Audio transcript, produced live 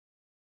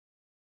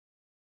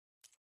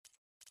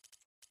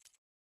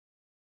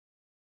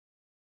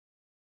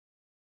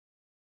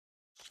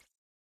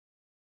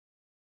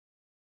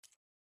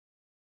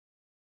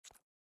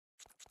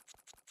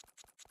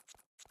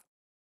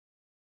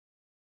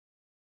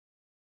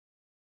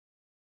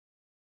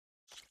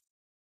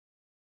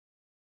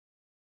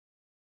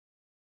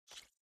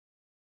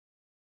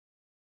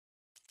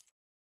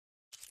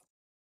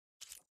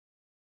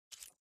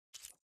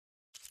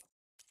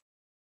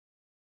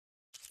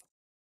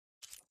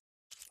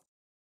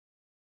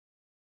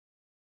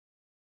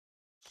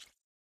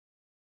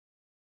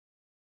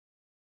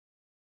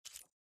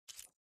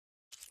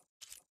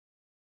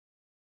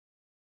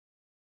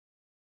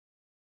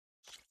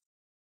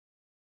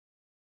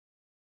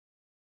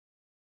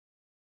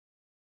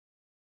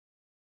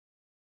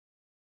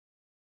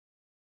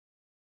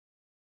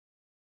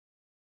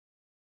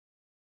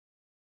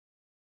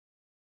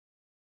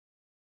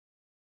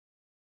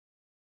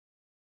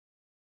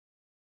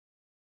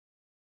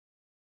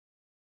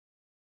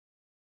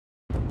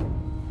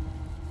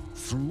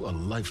Through a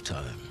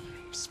lifetime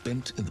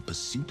spent in the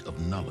pursuit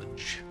of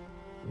knowledge,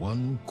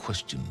 one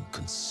question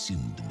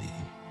consumed me.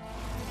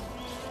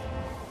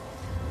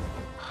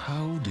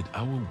 How did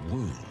our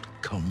world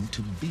come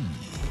to be?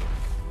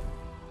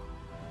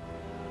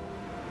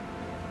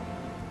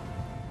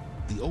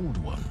 The old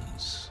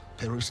ones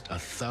perished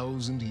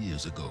 1,000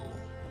 years ago,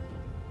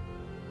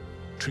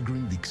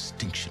 triggering the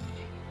extinction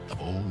of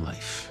all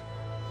life.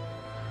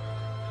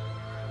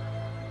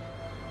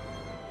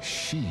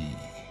 She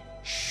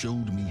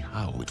showed me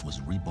how it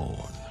was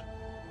reborn.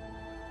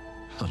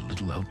 A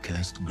little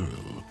outcast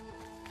girl,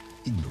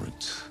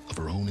 ignorant of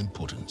her own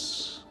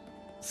importance.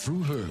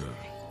 Through her,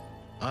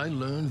 I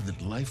learned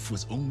that life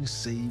was only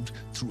saved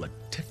through a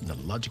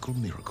technological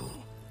miracle.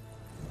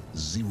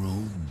 Zero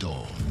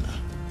Dawn.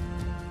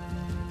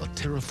 A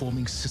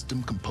terraforming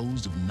system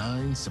composed of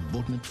 9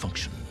 subordinate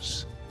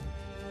functions,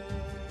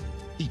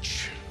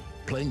 each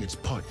playing its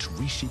part to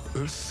reshape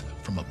Earth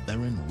from a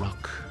barren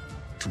rock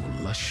to a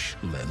lush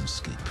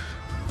landscape.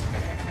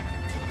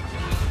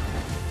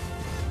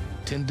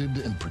 Tended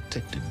and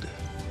protected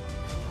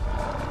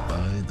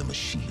by the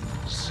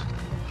machines.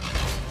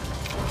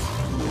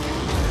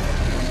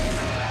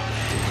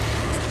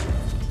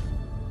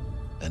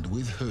 And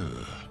with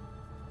her,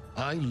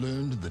 I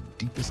learned the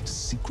deepest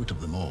secret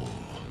of them all.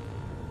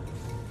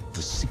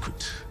 The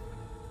secret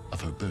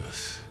of her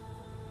birth.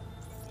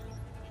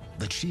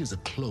 That she is a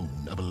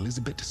clone of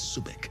Elizabeth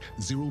Sobek,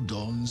 Zero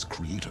Dawn's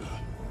creator.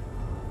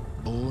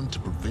 Born to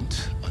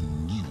prevent a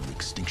new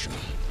extinction.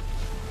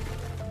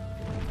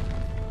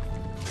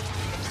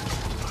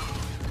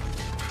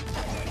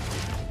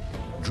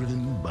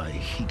 Driven by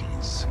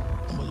Hades,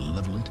 a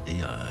malevolent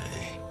AI.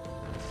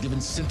 Given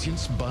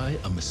sentience by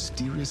a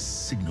mysterious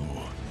signal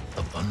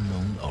of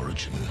unknown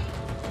origin.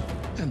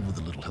 And with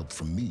a little help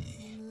from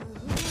me,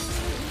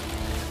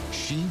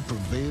 she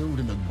prevailed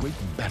in a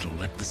great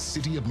battle at the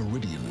city of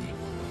Meridian,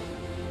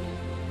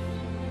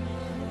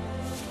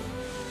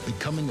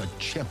 becoming a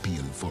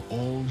champion for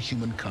all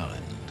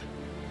humankind.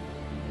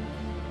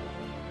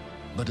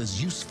 But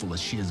as useful as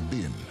she has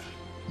been,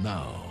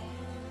 now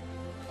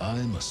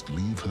I must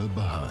leave her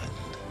behind.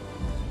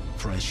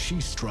 For as she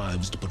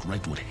strives to put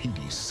right what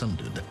Hades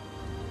sundered,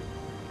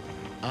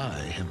 I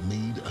have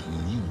made a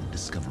new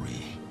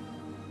discovery.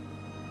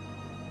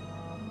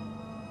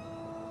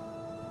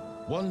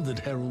 One that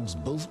heralds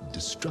both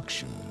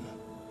destruction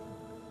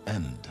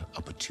and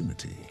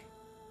opportunity.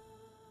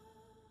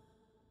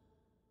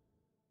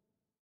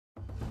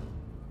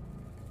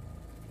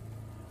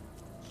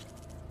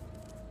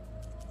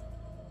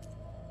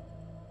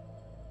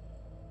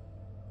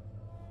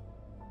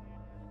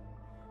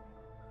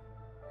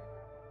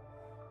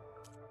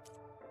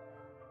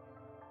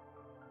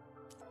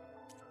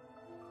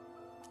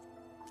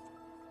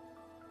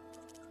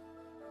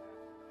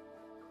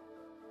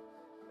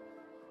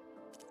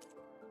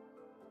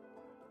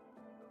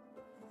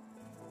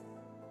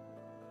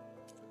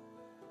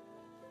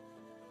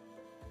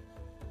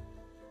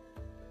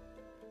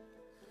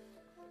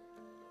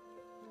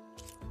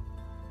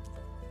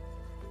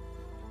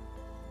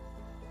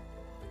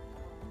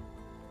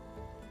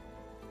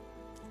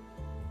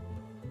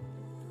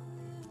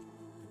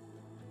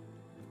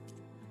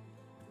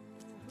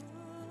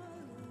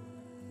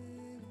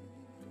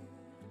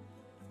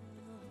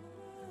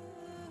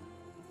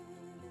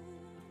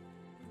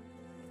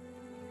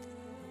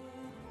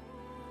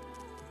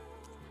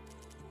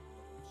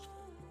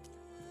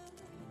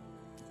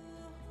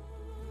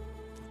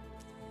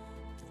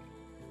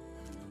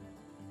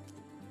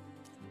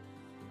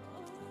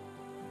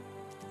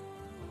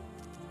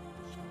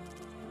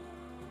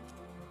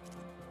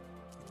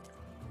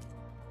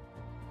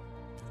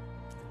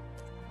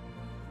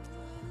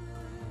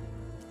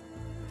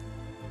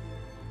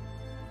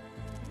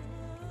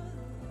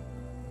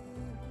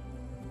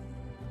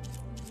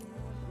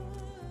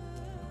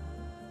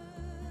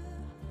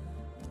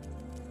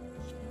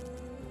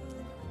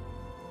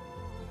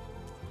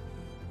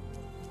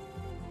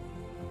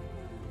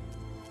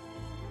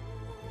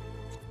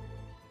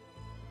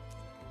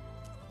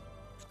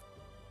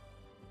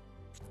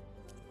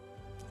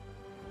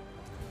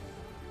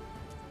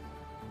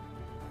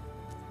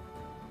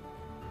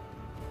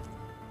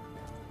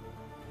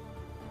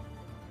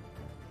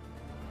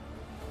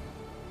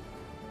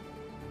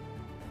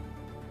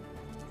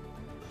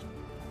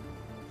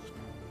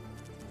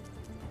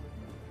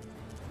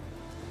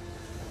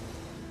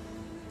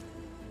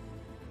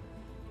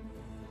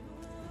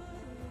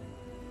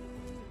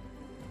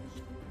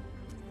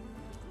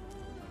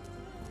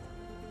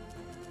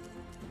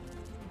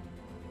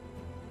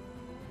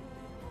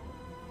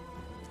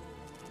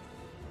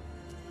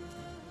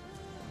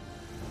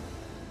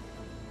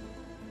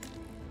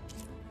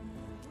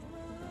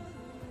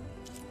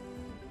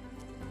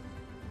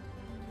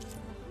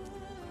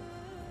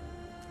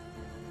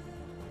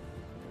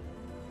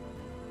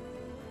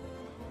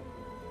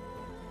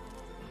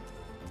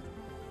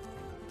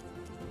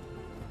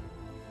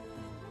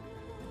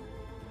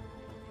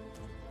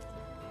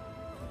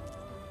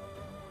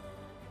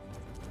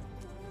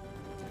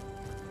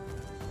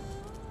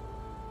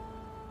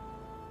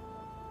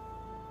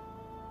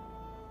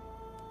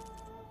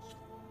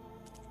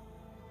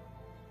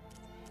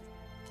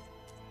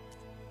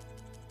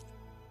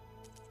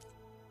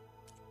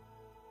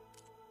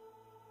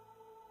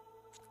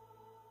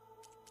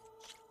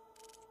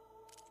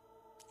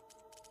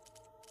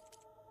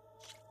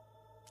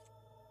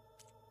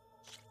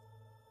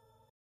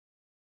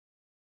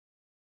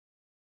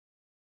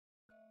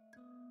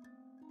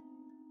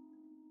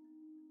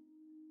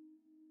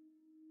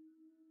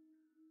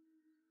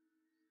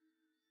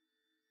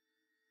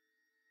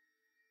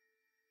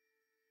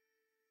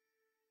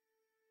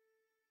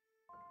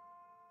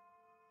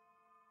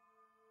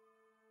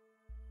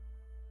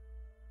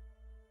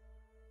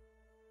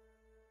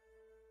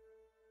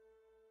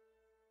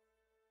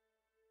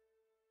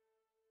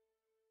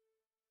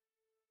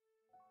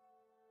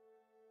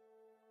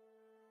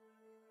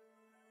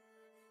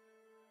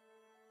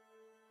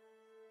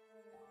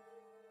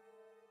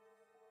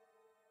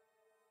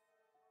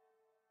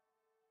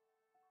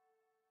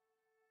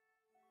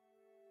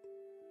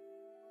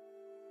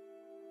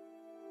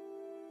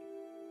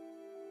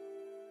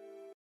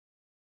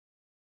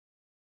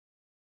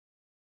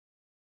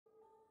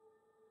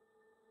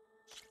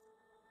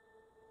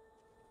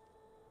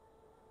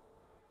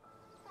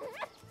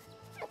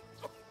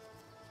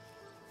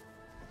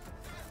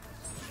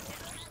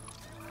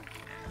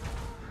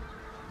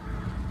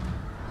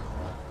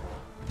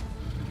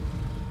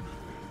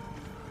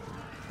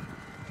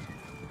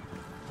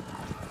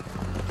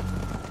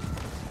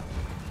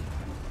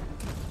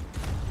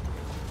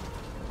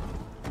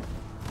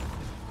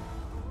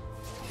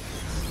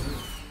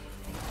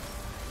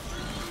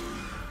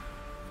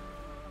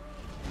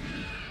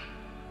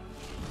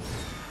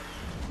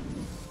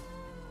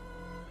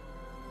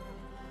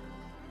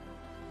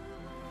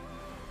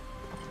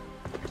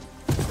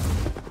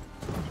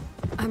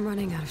 I'm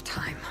running out of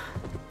time,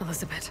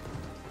 Elizabeth.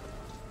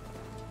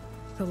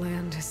 The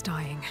land is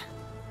dying.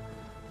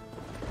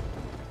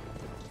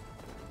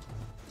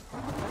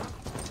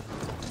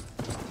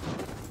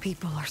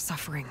 People are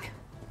suffering.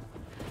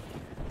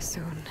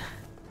 Soon,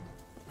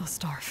 they'll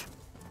starve.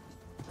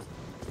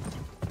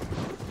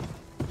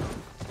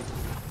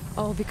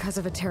 All because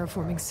of a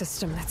terraforming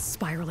system that's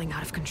spiraling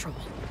out of control.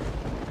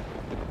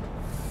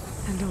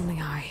 And only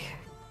I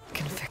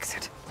can fix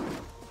it.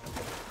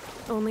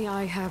 Only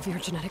I have your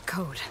genetic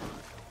code.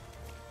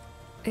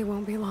 It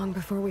won't be long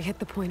before we hit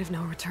the point of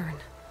no return.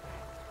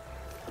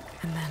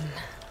 And then...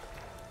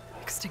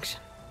 extinction.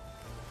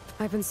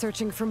 I've been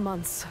searching for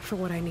months for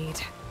what I need.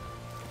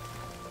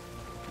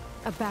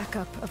 A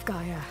backup of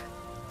Gaia.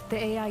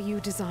 The AI you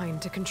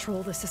designed to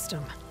control the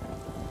system.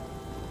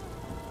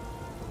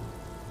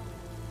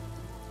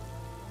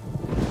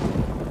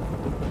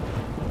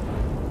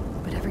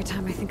 But every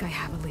time I think I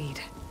have a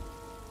lead,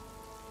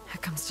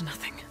 it comes to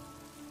nothing.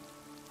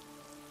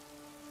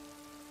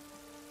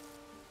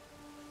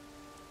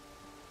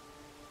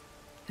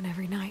 And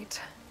every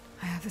night,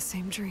 I have the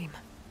same dream.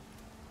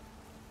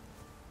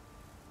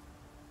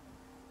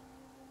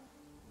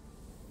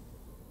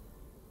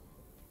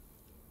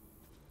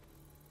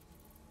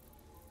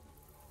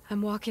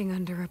 I'm walking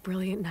under a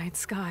brilliant night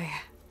sky,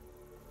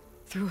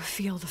 through a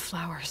field of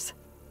flowers.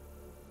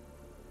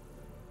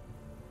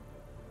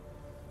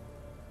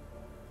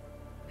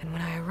 And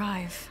when I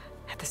arrive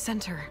at the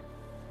center,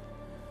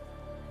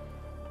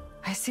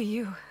 I see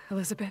you,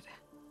 Elizabeth.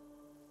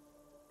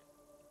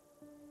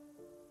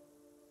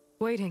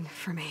 Waiting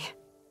for me.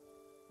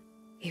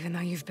 Even though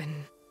you've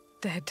been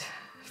dead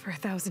for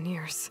 1,000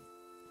 years.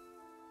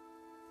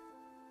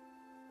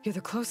 You're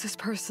the closest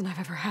person I've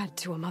ever had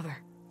to a mother.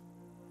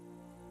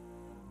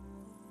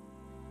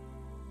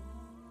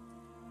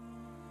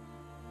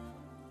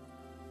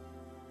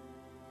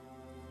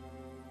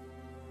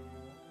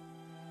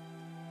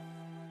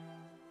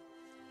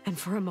 And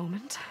for a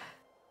moment,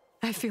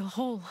 I feel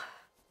whole.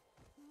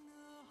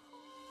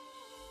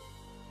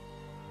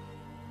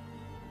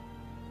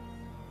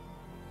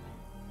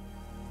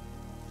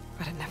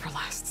 But it never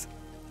lasts.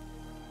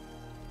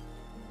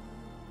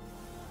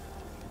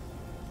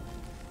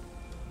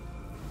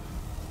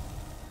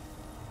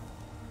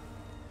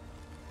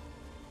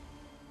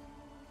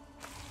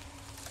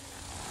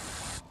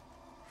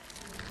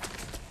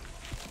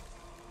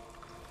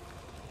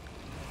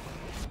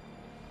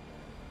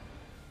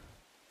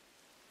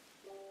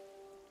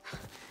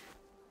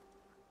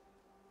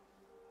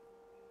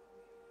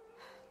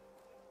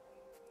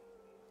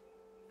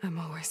 I'm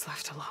always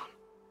left alone.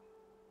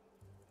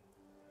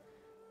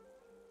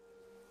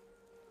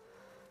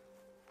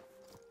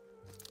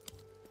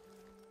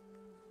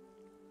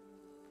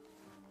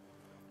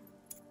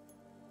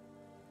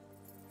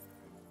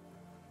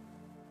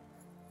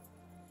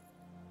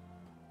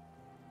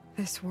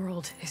 This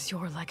world is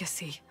your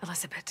legacy,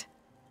 Elizabeth.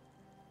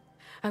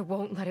 I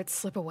won't let it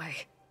slip away.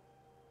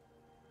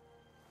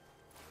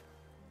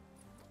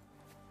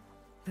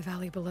 The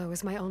valley below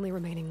is my only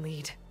remaining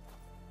lead.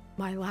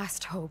 My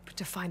last hope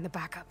to find the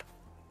backup.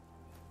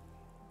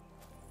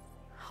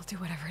 I'll do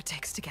whatever it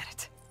takes to get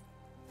it.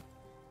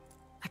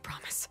 I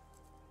promise.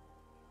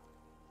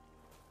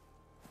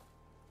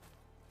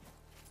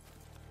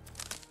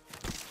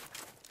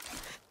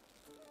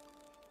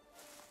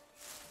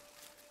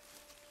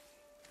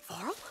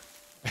 Varl?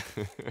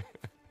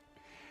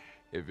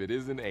 If it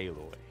isn't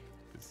Aloy,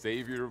 the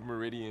savior of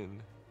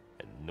Meridian,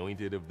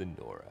 anointed of the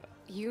Nora.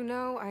 You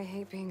know I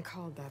hate being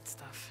called that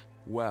stuff.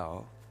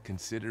 Well,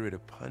 consider it a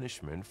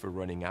punishment for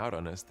running out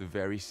on us the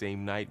very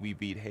same night we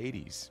beat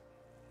Hades.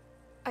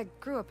 I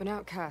grew up an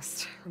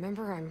outcast.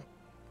 Remember, I'm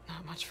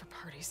not much for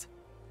parties.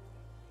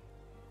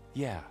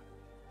 Yeah.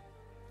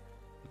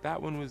 But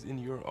that one was in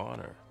your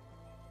honor.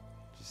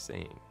 Just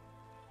saying.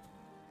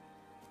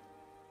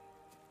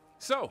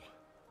 So,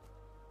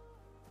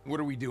 what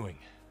are we doing?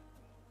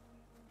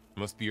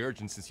 Must be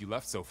urgent since you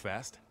left so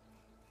fast.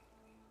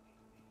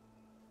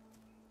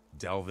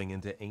 Delving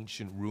into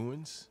ancient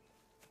ruins?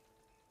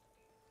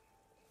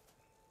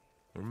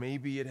 Or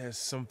maybe it has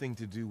something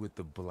to do with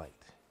the Blight.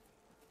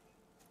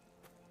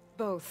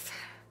 Both,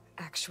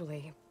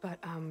 actually, but,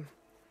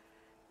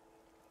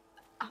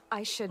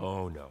 I should...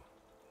 Oh, no.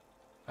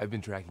 I've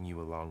been tracking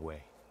you a long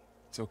way.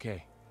 It's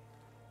okay.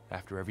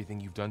 After everything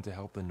you've done to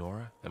help the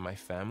Nora and my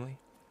family,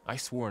 I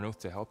swore an oath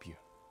to help you,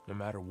 no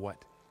matter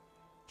what.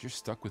 You're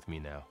stuck with me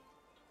now.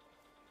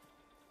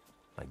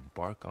 Like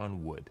bark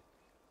on wood.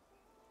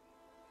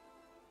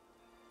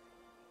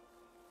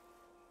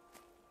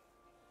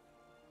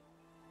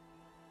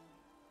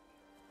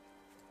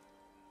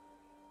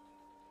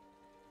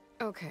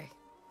 Okay,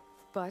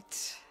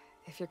 but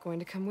if you're going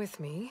to come with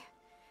me,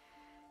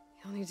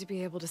 you'll need to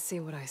be able to see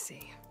what I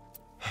see.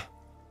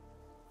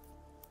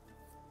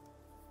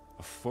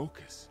 A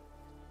focus?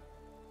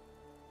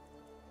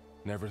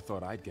 Never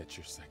thought I'd get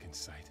your second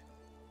sight.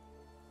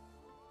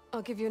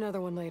 I'll give you another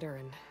one later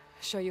and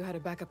show you how to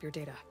back up your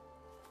data.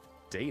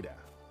 Data?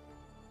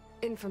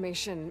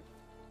 Information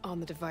on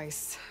the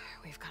device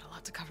we've got a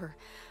lot to cover.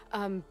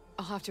 I'll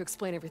have to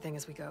explain everything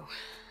as we go.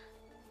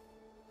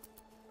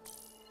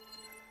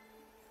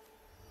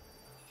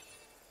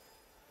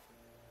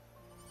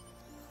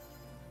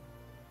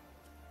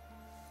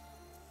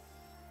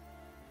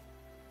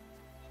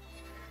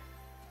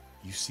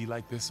 You see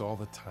like this all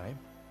the time?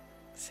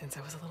 Since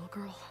I was a little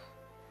girl.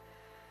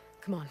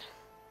 Come on.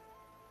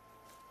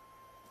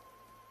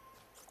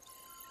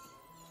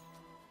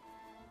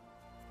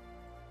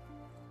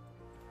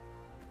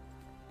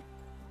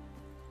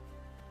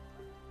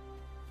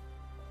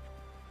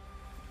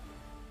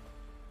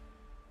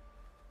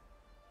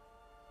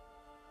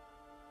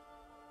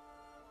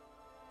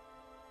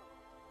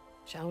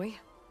 Shall we?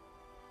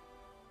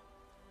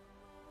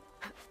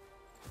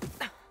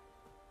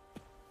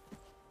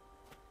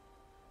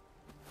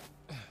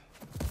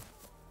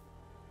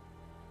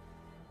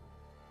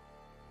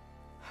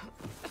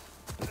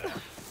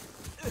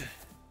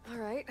 All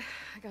right,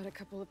 I got a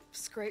couple of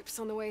scrapes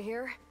on the way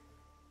here.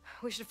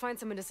 We should find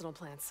some medicinal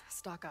plants,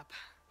 stock up.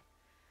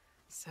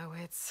 So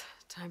it's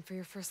time for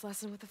your first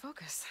lesson with the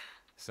Focus.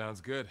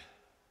 Sounds good.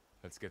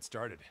 Let's get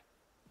started.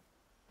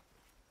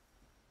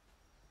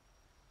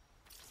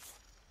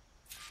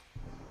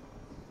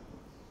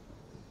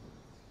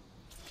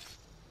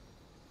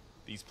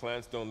 These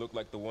plants don't look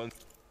like the ones...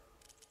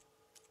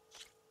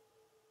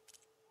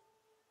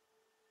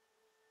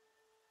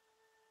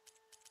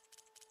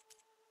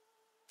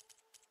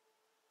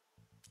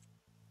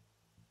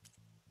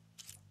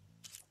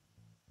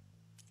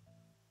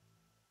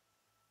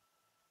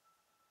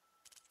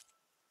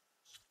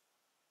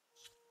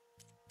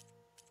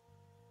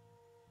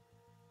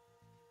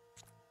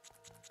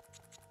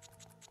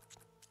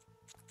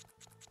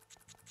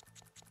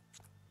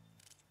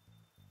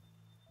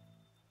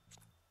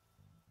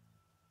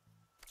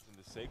 in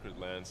the sacred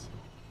lands.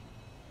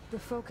 The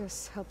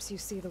Focus helps you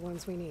see the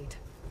ones we need.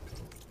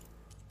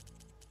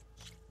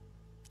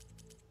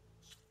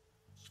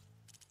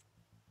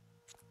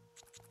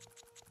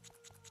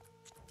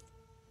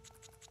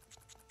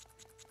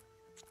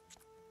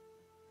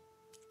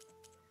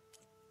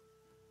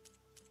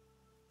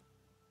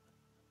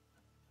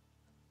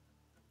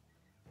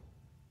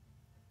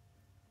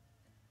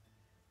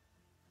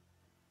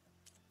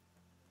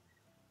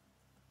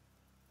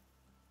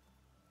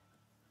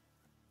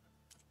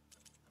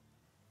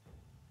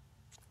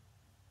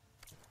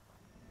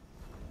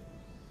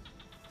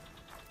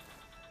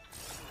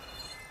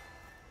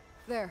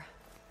 There.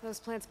 Those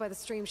plants by the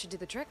stream should do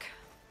the trick.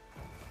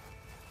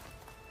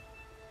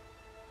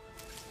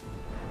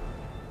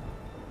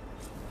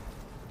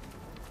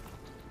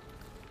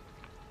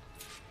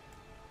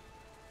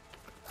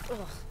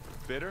 Ugh.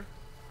 Bitter?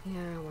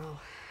 Yeah,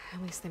 well,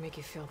 at least they make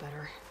you feel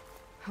better.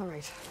 All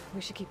right,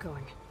 we should keep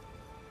going.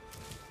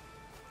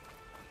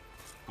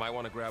 Might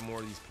want to grab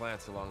more of these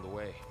plants along the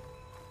way.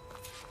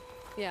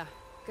 Yeah,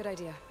 good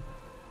idea.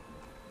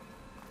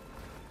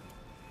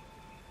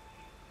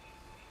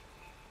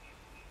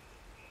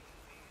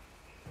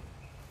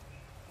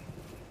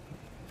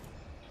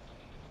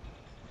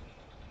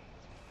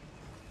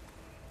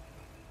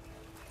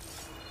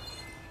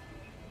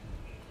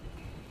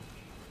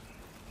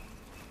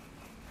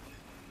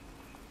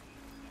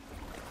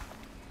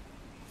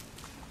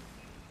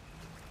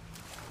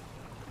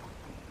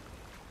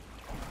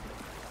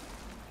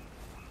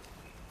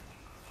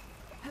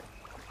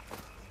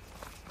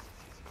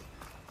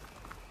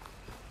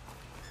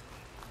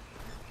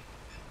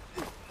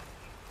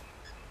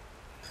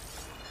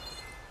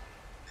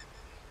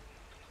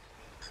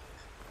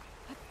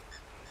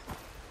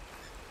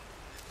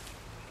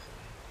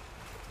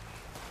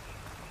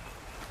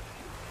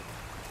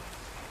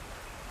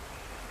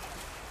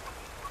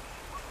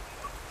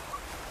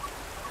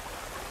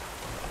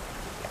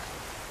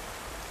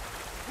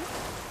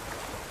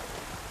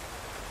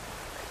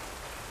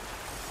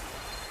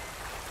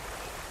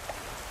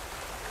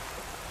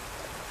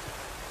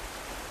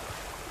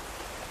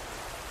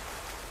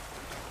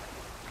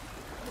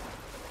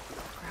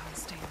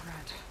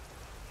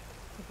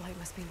 The blight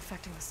must be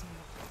infecting the soil.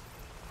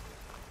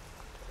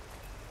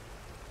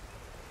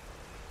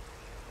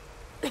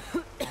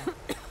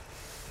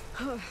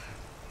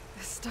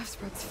 This stuff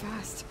spreads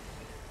fast.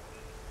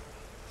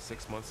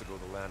 6 months ago,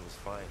 the land was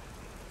fine.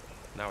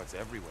 Now it's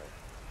everywhere.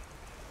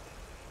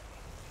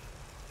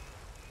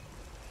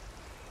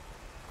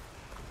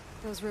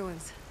 Those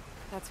ruins.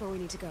 That's where we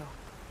need to go.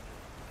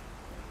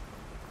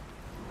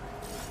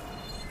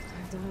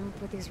 I've done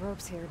enough with these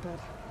ropes here, but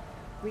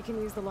we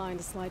can use the line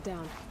to slide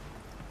down.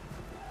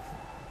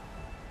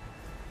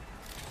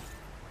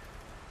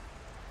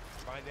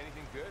 Find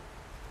anything good?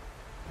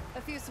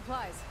 A few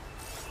supplies.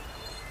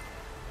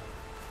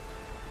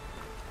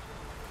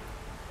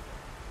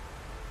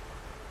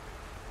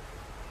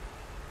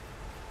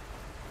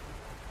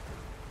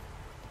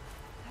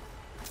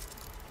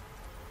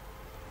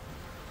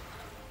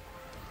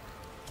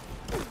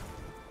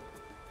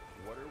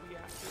 What are we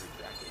after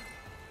exactly?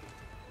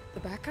 The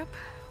backup?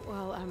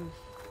 Well,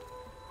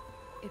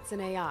 it's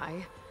an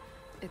AI.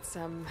 It's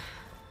hard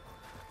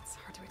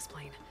to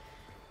explain.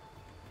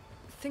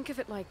 Think of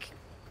it like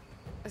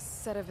A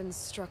set of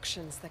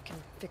instructions that can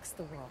fix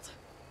the world.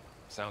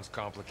 Sounds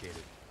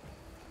complicated.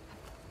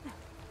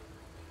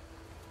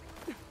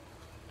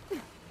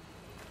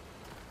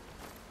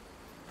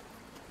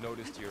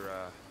 Noticed you're,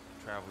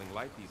 traveling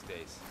light these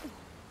days.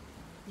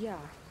 Yeah,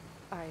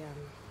 I,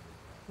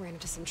 ran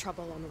into some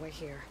trouble on the way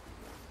here.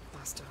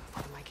 Lost a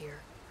lot of my gear.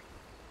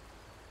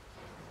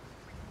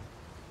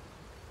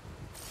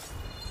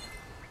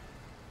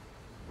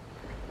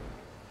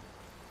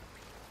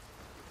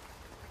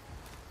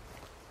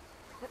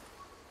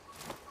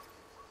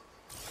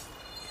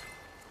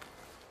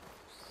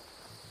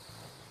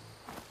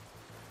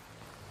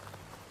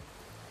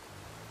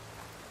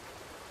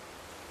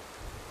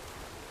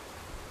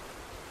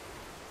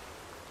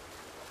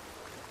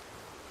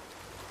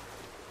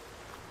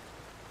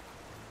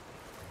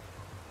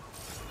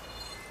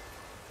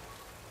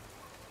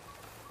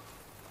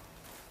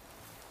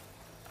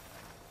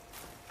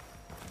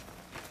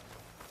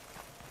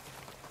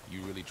 You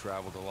really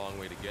traveled a long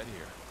way to get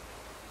here.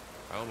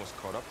 I almost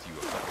caught up to you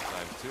a couple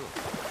times, too.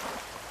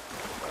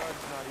 But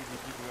it's not easy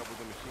keeping up with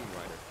the machine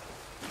rider.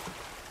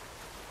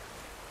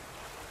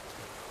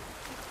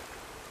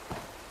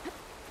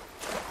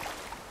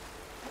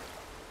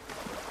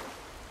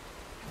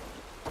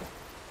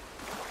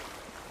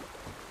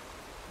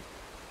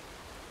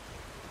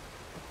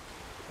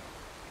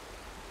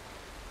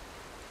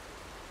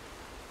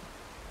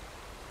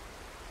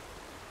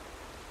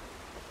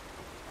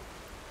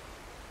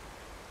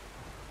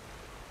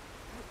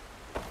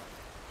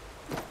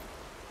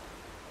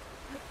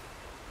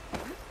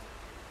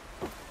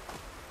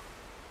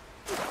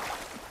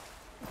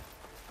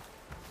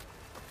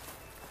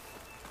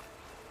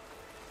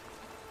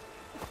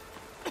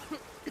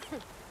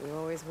 You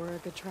always were a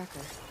good tracker.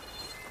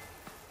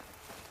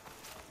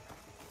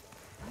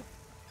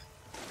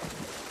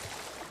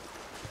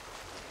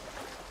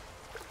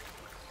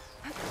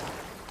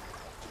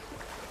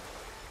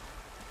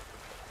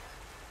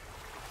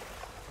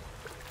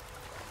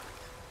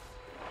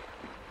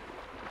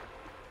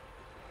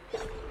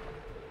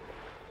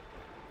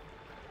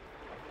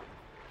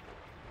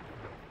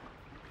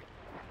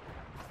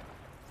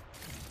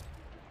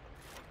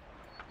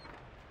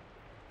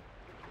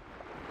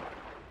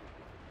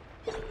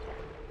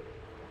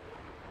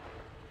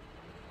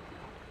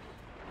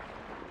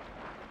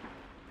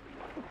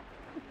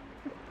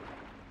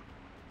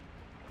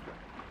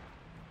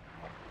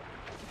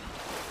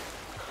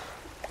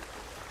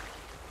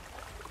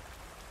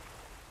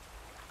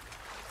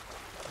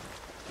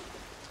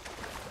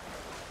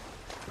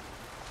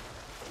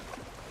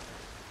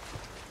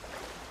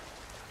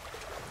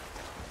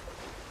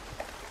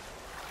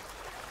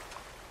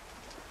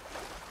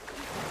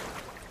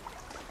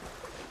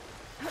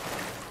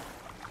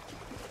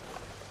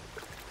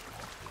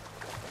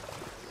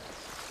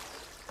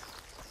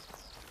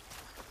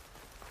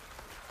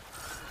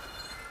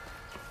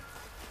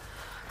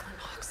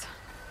 Unlocks.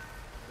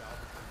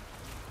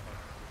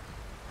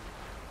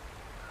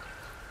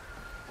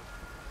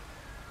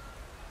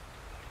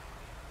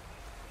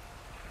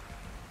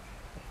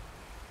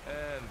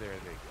 And there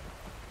they go.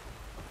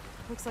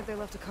 Looks like they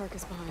left a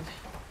carcass behind.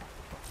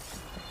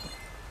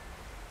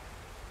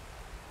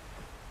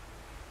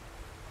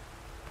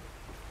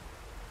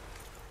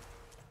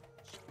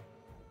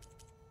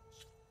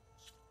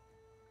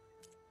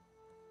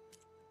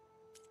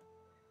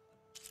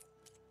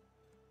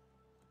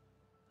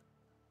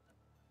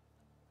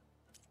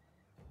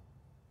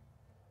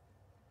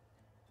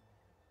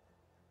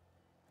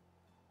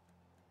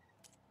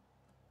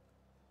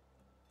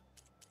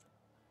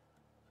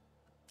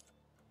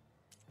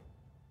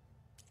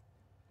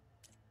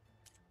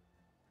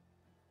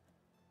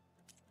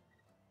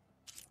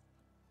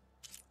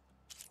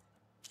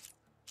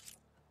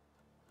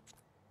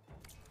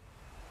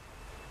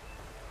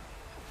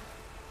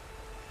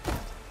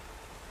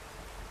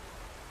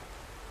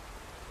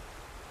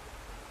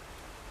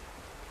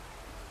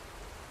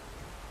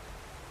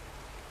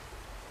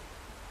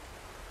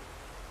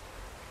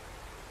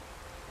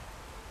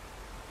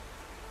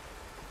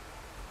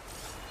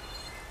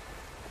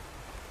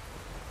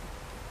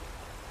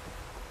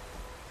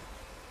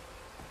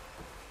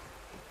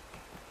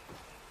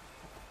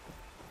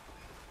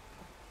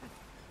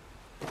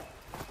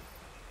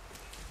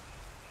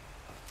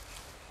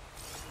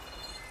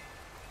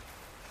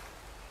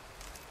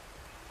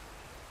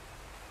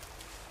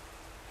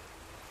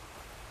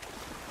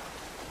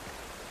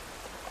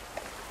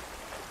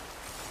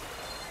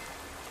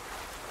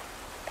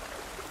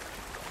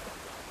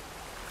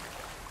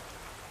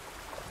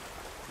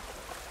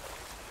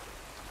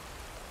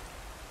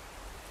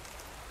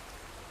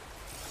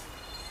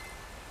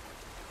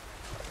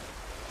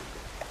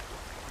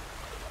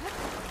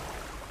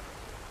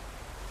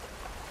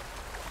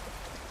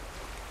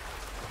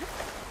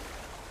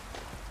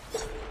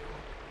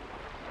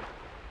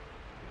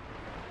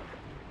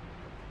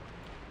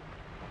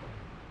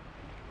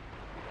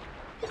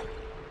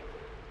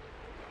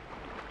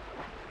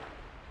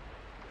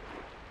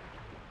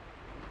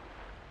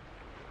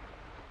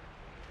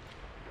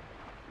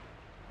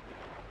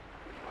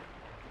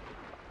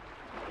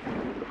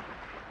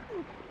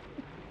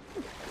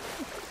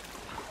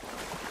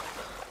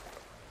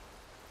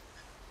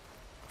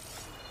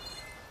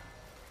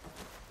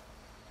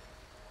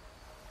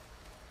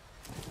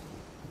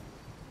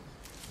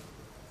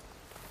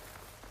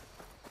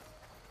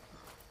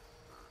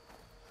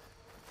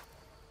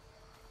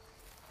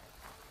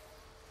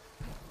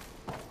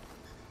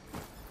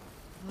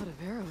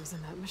 Semiros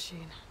in that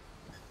machine.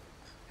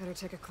 Better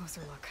take a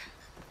closer look.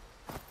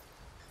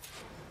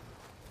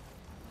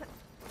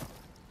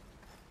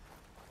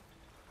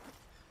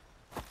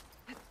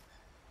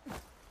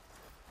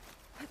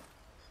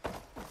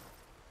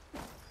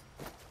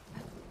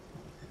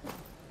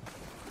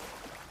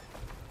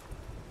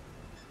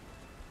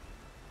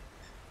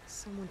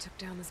 Someone took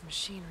down this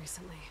machine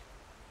recently.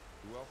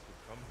 Who else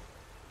would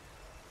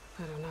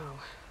come? I don't know.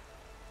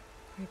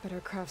 We better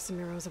craft some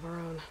Semiros of our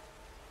own.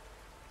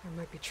 There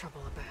might be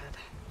trouble up ahead.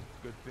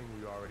 Good thing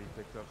we already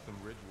picked up some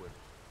Ridgewood.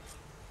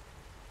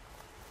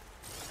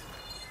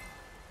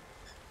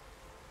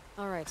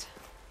 All right.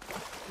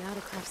 Now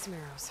to craft some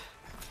Semiros.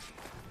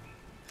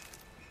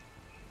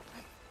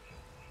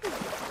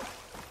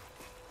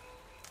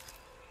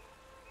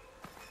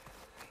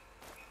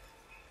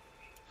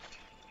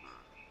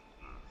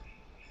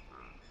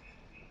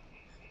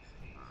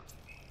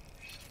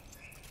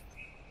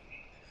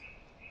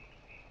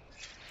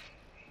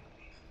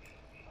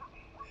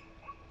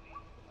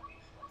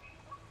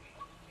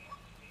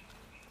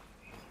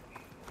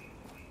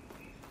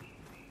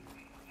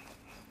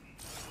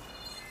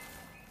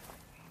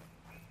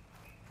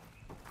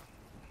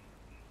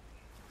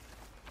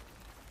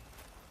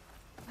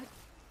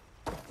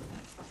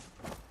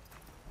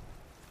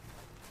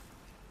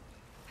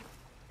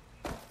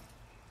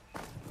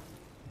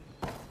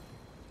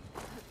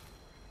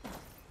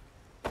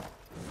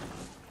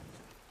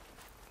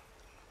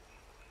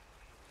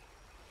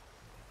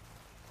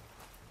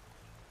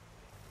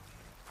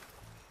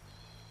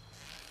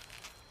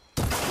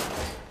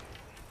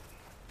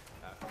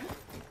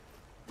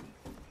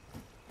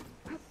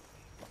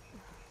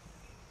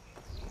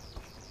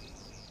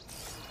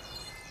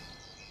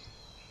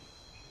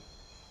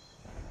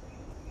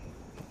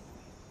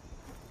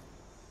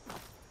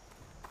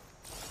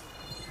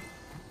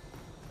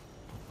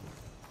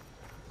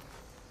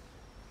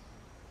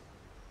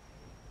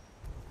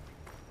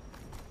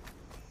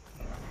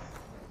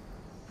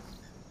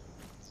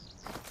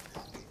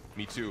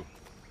 Me too.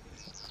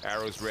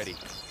 Arrows ready.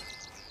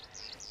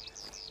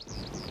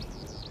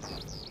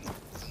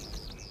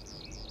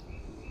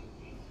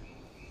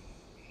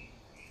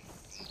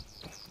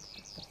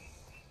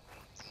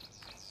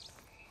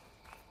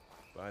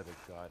 By the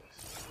goddess.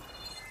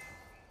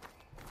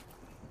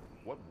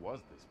 What was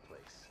this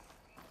place?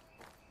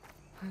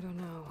 I don't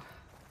know.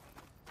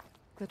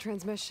 The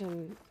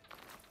transmission...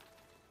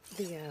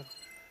 The,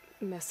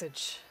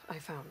 message I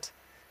found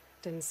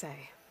didn't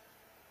say.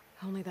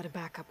 Only that a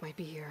backup might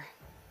be here.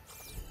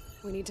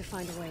 We need to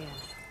find a way in.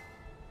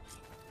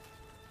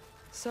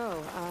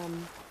 So,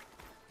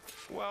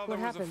 Well, what there was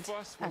a happened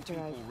fuss when after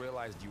people I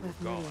realized you were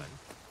left gone. Meridian?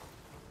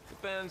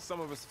 But then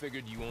some of us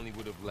figured you only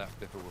would have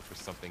left if it were for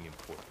something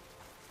important.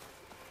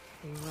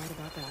 You're right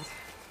about that.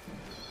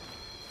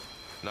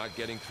 Not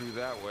getting through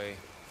that way.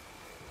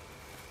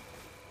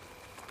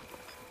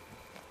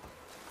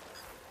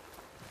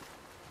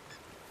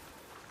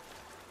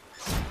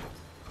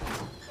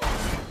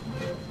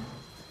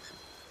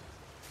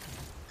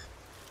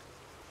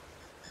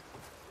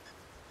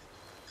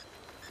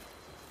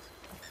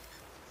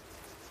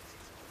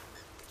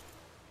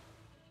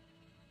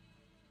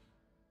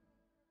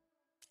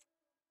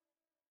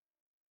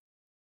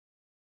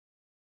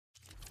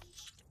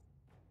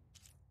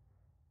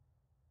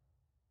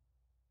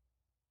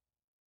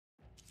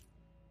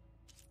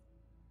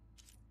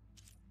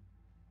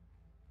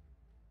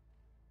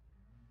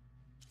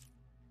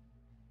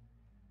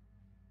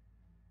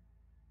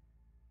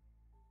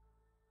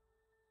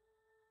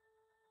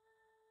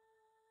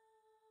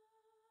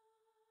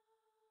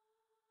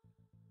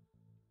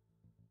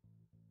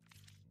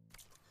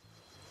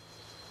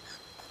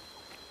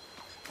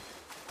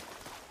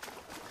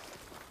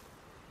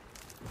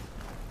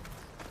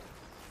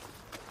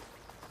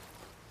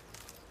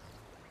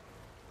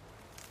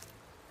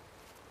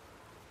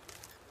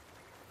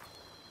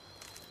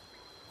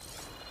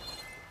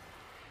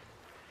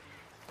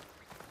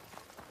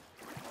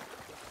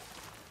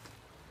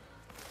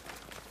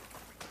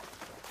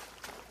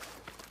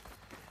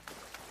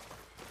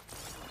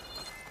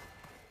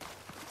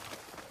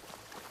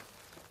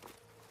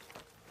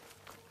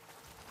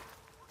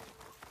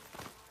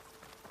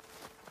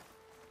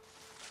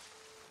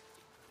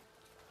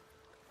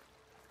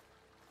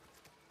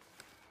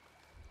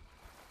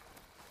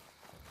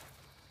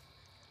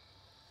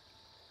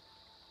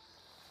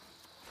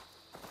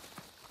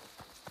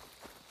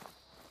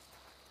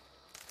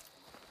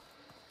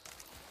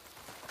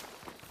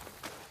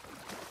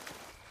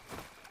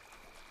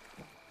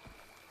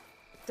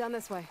 Down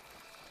this way.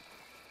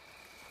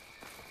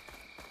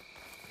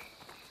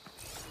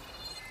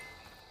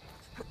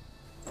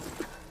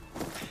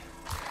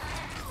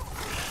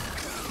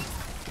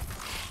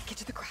 Get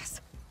to the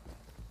grass.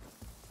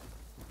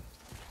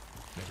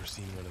 Never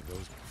seen one of those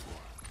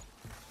before.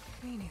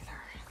 Me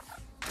neither.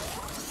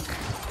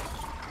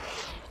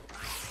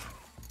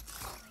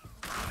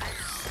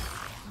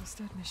 Those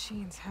dead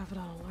machines have it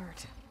on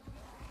alert.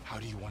 How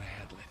do you want to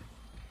handle it?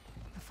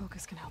 The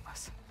focus can help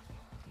us.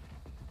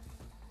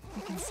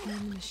 We can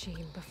scan the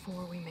machine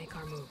before we make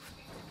our move.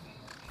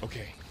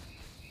 Okay.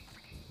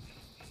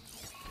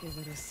 Give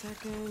it a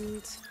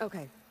second.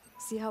 Okay.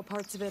 See how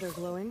parts of it are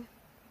glowing?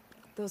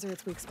 Those are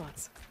its weak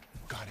spots.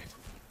 Got it.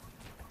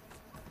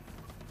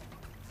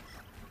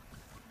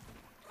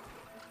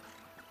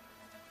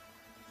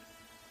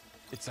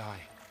 Its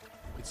eye.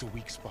 It's a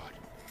weak spot.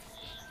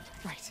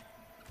 Right.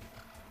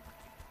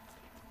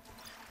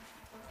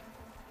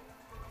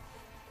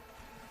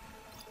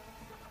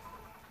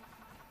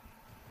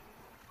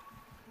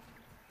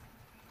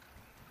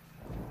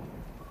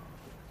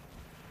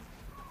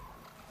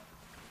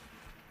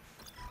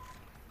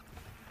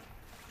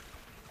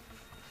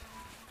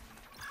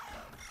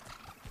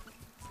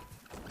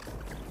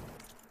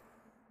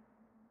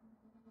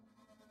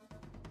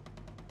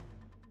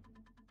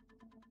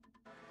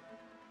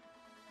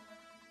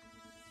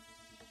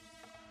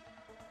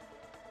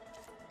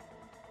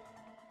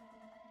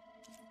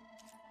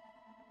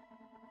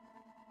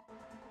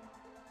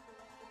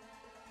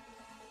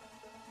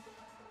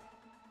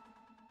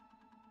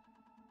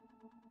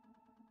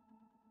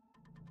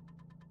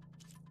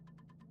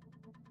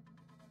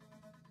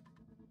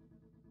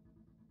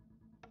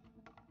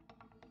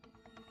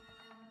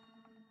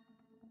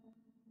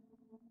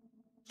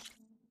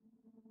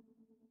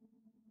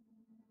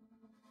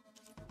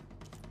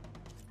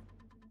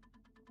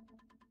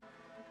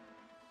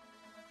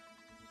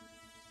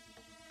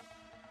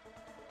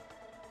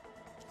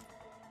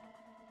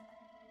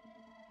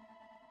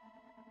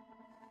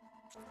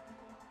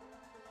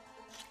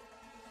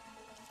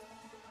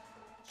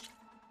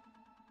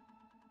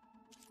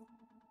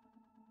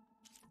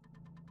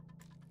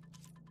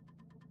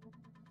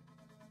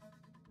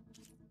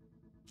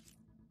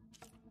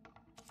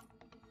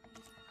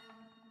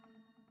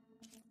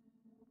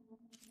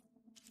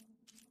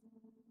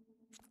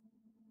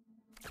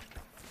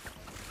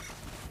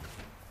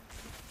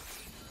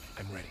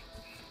 I'm ready.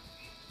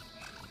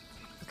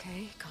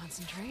 Okay,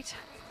 concentrate.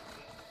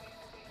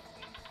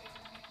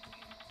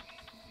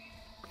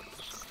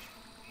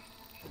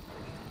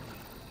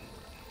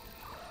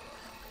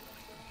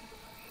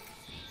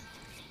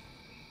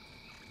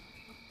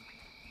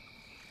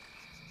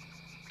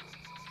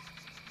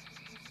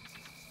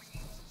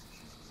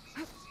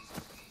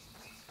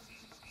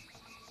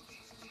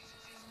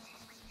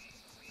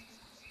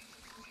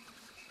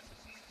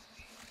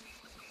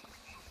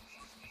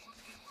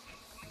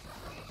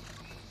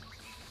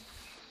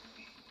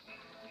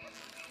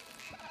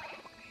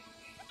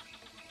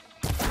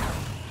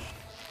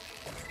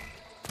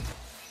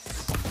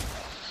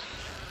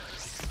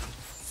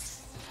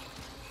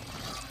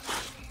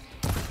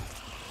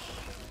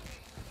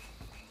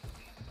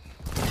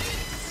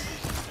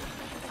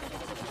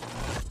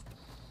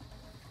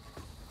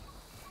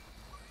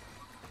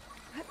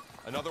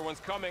 Another one's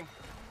coming.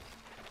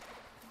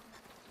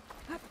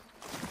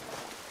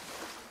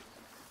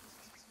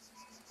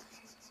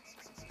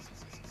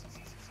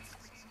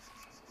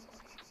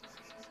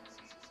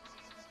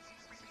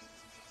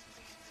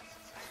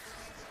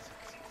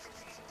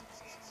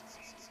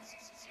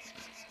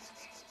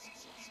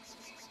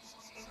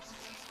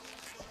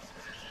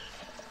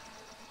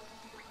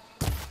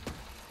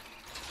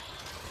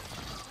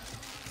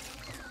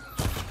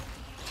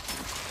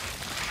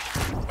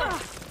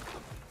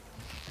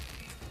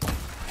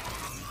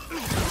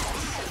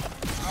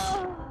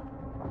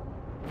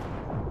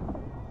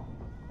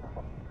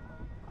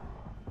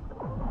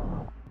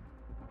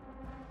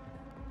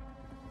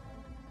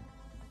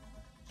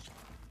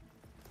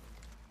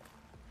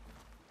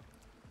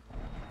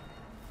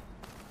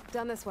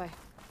 Down this way.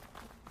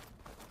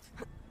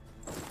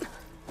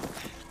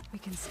 We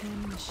can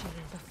scan the machine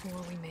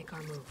before we make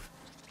our move.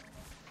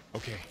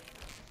 Okay.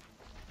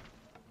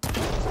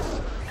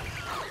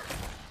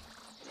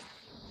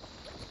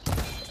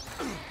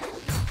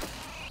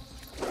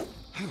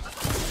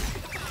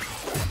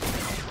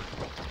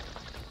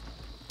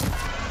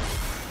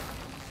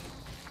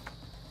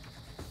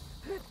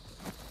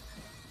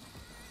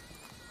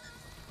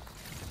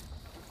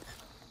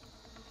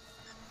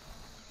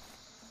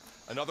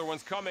 Another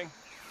one's coming.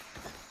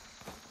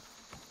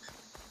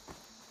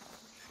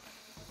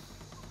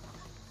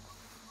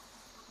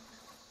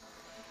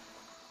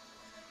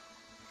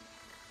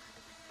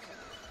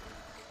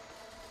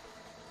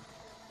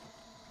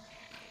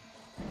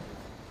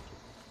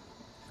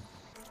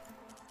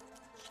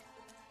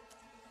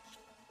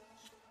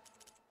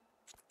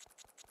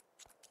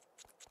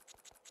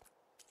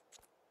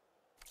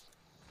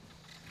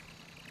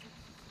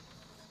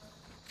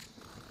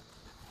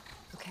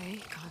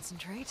 Okay,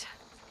 concentrate.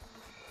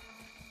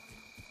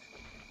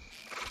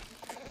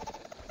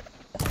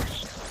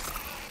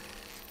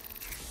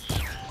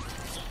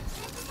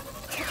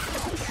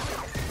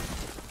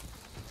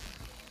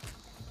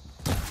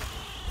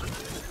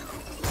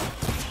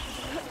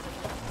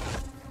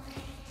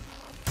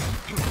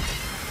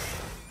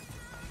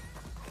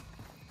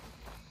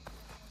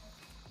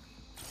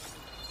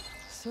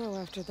 So,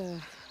 after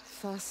the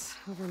fuss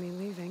over me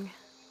leaving,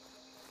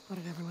 what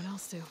did everyone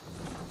else do?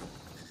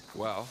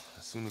 Well,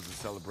 as soon as the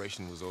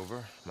celebration was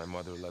over, my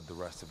mother led the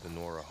rest of the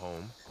Nora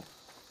home.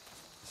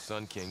 The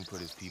Sun King put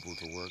his people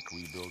to work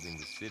rebuilding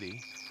the city,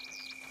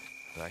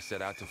 and I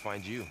set out to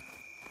find you.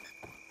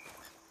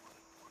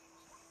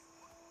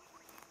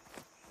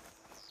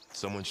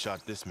 Someone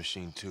shot this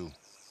machine too.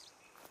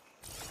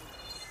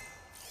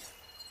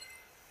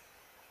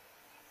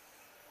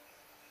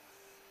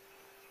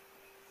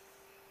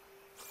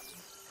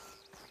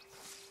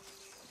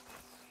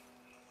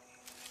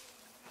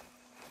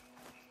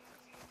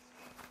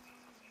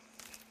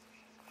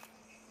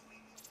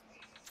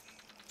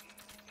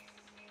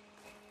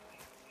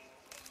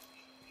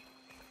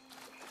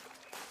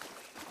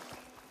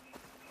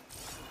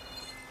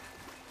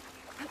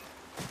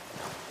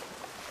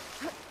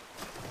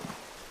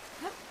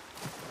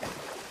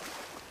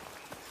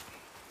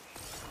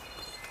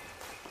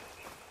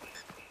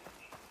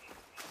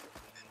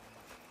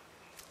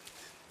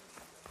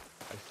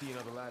 I see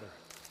another ladder.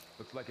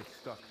 Looks like it's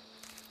stuck.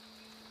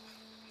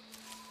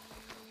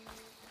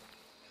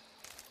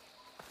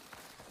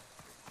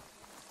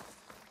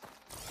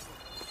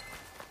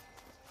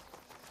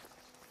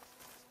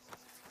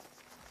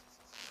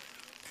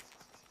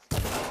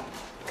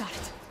 Got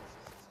it.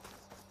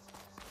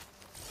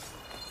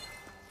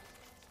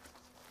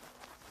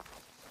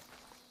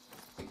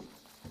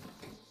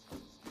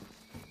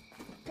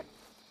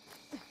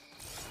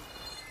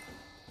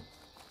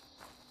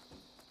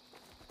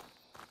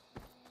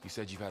 You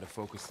said you've had a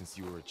focus since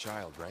you were a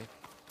child, right?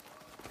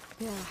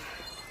 Yeah.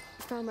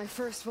 Found my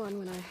first one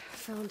when I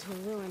fell into a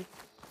ruin.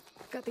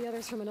 Got the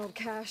others from an old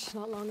cache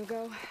not long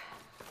ago.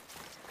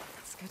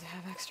 It's good to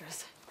have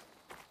extras.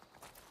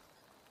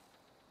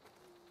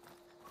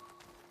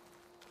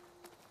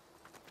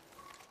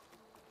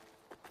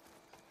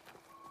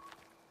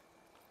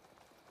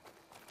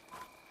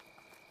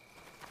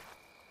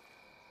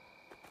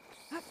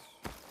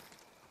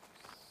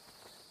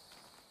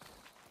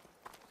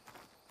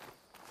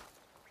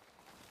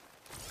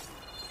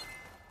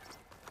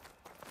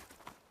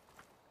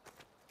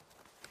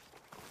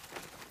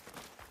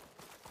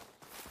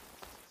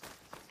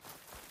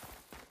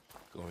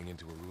 Going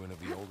into a ruin of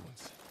the old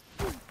ones.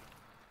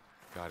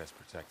 Goddess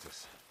protect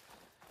us.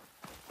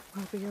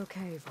 We'll be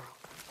okay, Varl.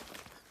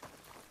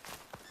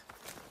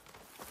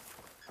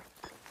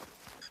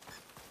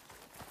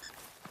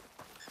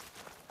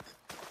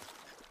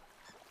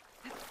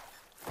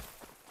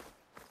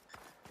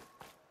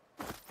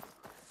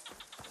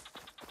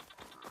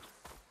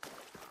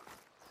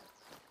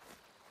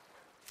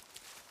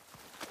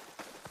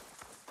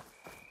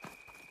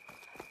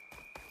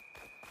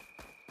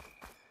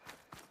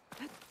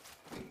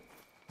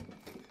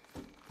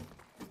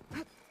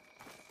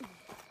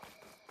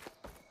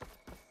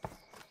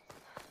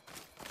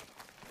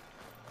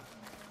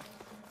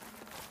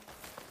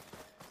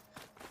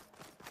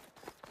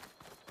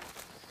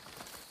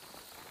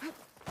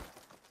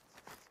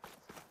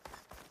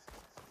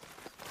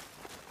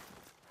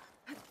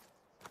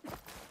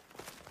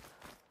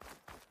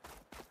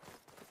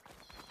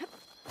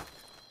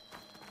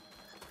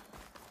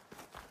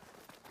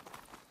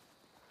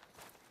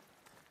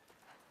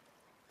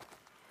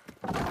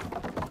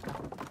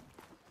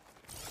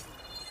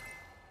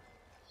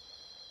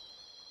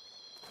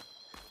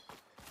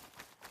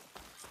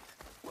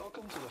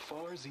 Welcome to the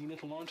Far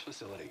Zenith launch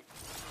facility.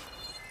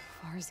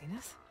 Far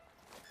Zenith?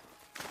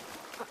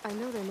 I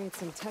know they made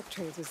some tech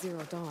trades with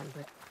Zero Dawn,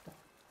 but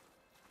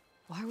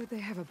why would they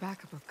have a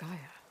backup of Gaia?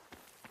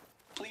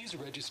 Please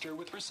register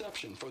with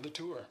reception for the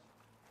tour.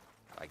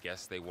 I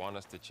guess they want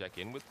us to check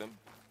in with them?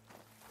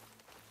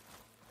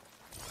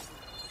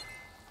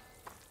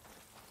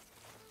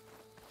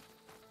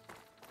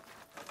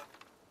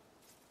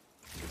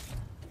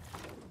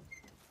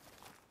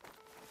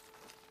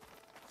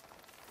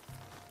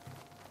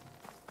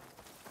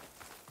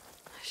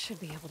 I should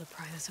be able to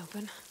pry this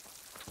open.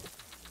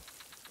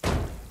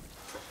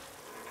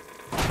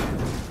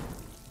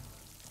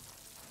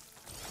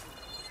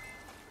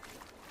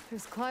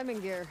 There's climbing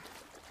gear.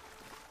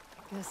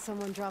 Guess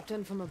someone dropped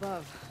in from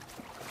above.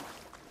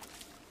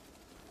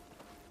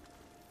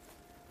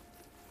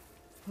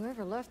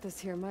 Whoever left this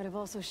here might have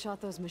also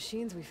shot those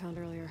machines we found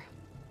earlier.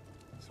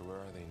 So where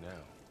are they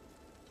now?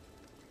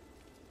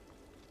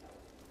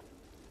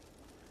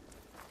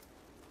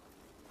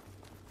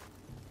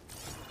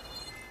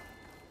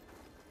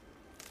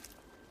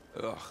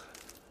 Ugh,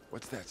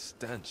 what's that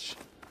stench?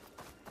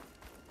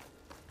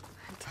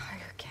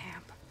 Entire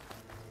camp.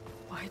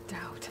 Wiped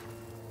out.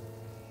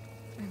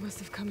 They must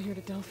have come here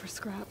to delve for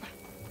scrap.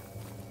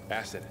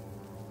 Acid.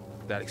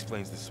 That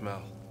explains the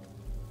smell.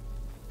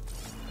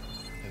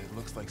 And it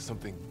looks like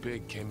something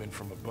big came in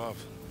from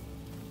above.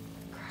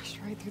 Crashed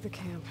right through the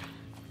camp.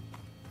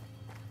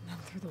 And then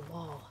through the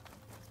wall.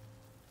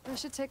 I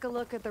should take a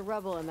look at the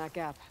rubble in that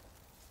gap.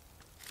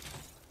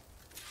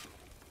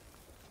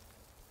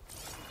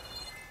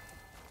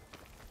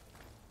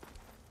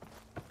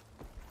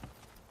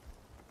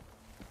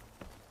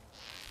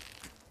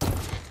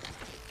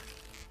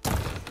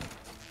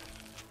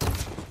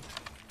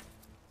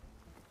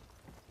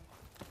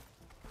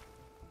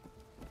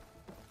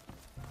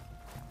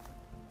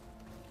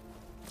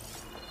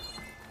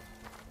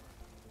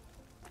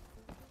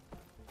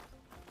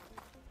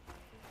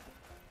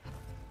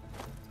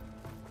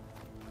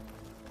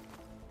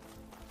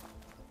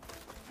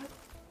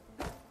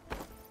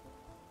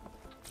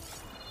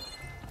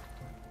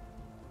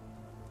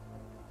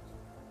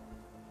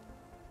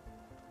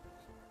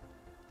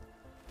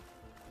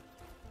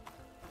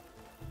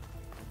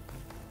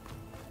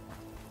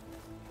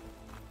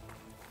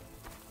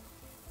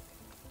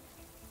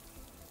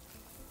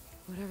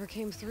 Whatever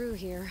came through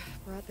here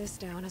brought this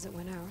down as it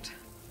went out.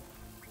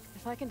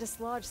 If I can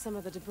dislodge some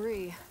of the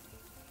debris,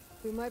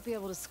 we might be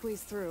able to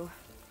squeeze through.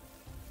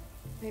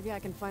 Maybe I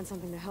can find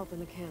something to help in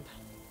the camp.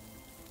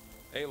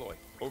 Aloy,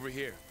 over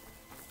here.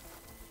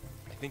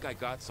 I think I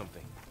got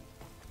something.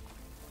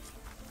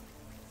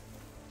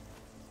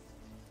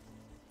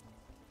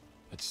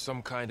 It's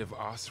some kind of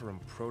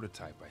Oseram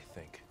prototype, I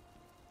think.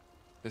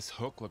 This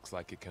hook looks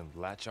like it can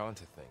latch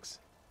onto things.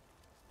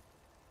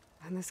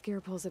 And this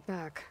gear pulls it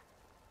back.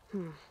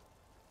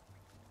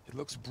 It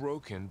looks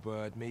broken,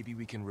 but maybe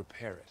we can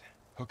repair it.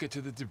 Hook it to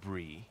the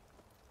debris.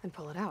 And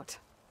pull it out.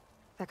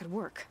 That could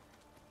work.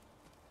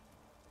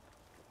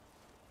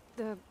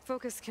 The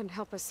focus can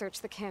help us search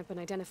the camp and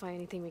identify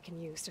anything we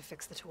can use to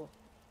fix the tool.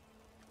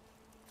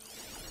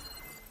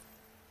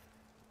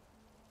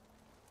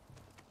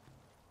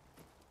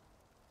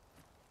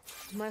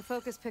 My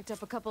focus picked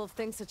up a couple of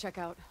things to check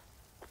out.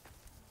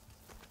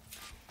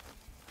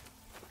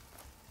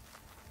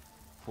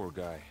 Poor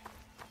guy.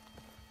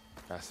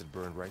 Acid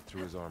burned right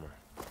through his armor.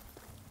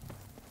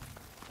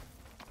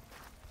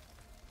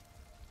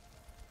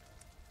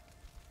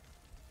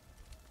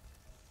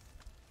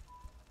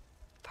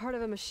 Part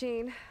of a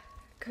machine.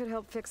 Could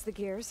help fix the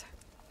gears.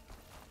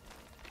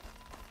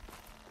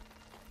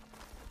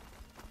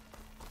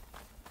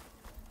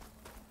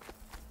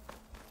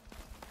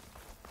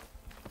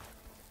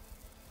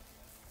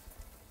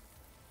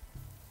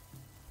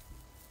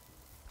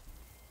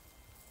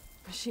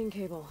 Machine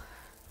cable.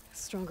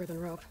 Stronger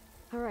than rope.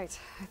 All right,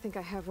 I think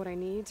I have what I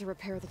need to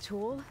repair the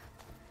tool.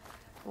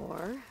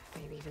 Or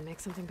maybe even make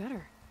something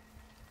better.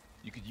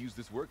 You could use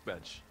this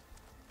workbench.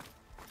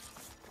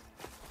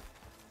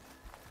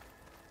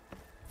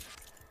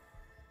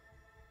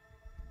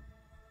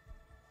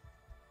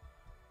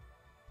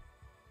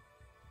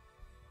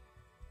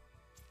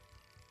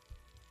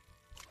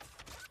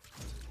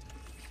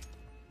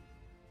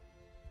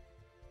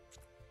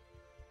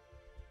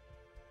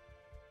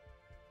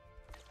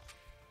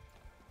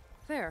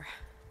 There.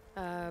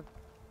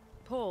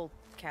 Pole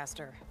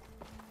caster.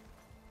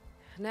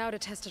 Now to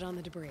test it on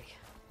the debris.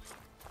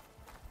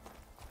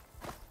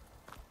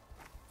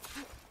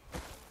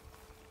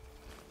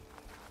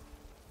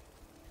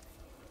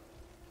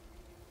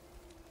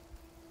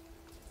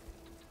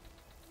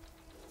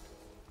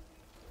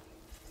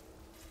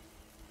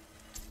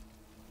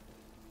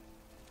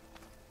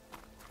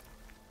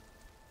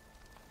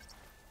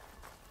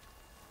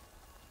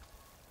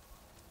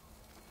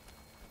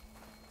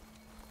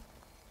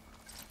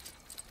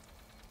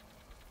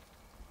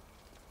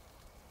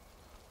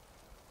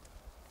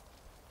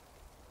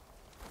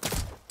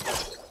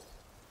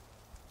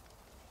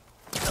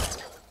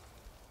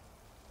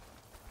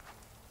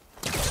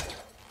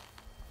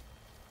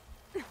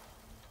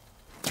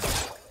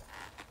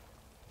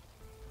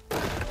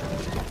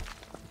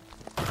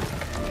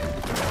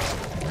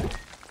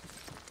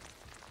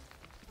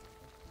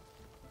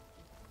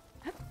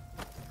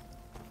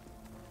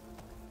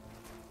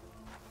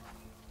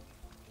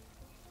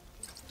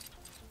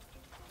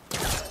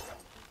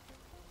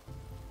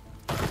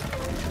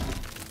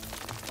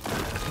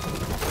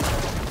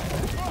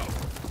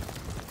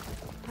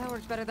 That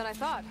worked better than I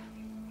thought.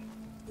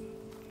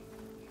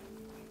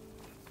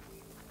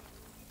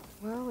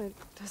 Well, it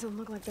doesn't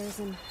look like there's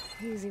an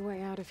easy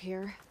way out of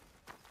here.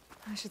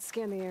 I should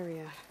scan the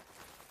area.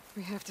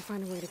 We have to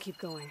find a way to keep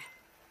going.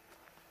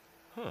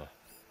 Huh.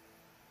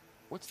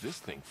 What's this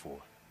thing for?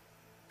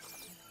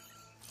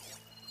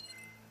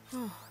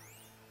 Oh,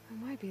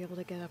 I might be able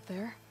to get up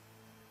there.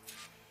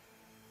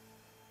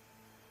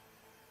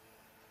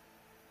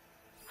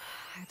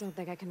 I don't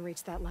think I can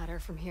reach that ladder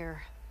from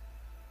here.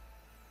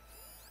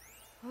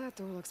 Well, that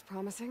door looks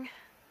promising.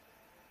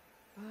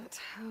 But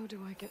how do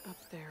I get up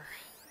there?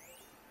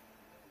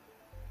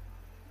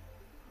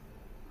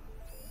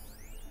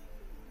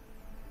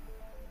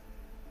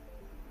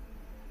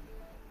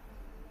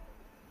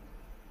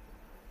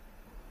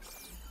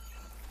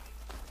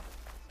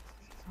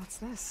 What's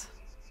this?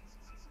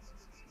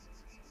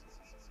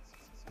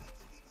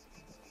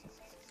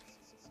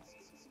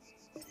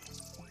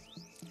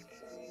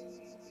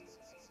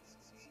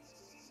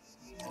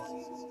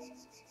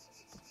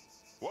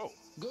 Whoa!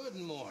 Good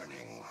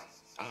morning.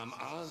 I'm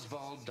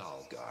Oswald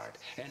Dalgard,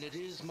 and it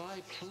is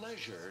my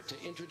pleasure to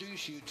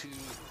introduce you to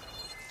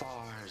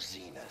Far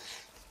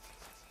Zenith.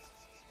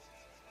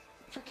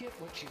 Forget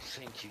what you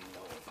think you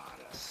know about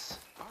us.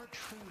 Our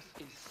truth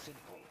is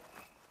simple.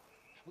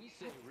 We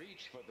say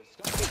reach for the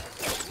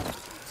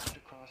stars to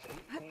cross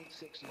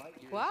 8.6 light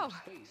years Wow, of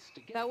space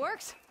to get that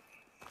worked.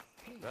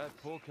 That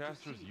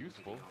pullcaster's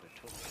useful.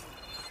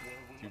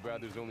 Too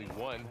bad there's only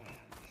one.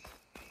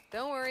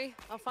 Don't worry,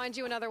 I'll find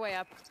you another way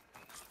up.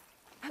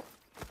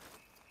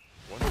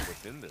 Wonder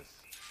what's in this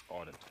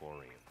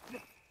auditorium.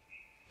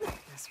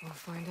 Guess we'll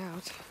find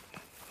out.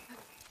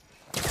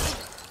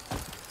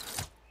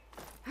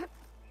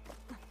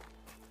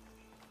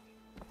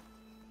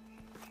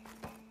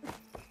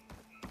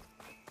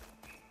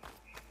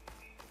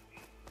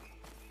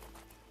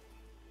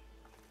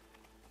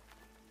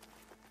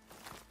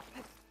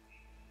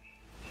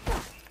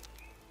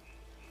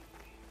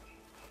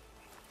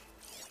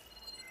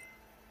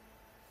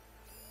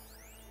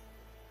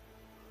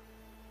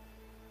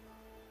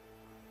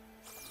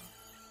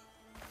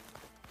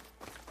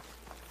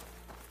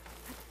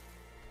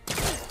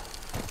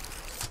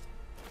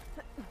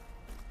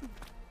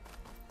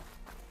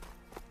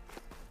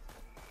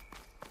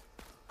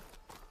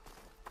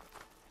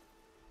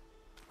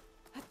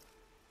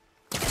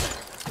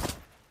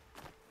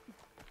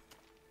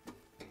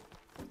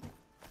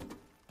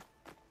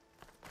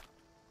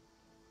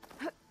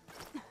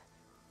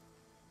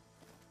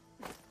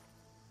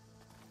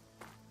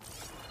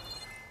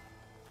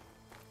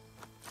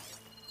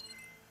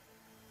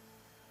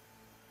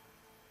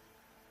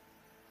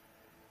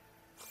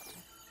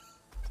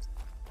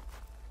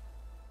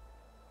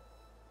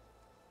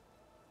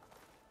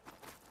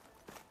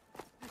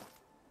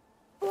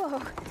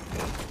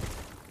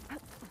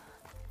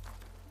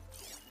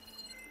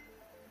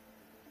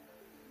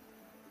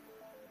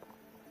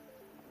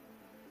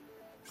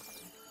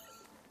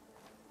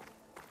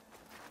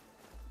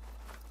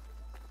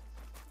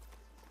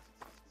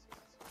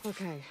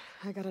 Okay,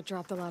 I gotta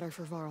drop the ladder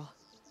for Varl.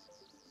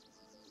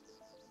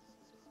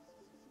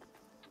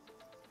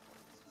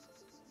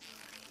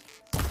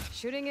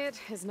 Shooting it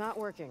is not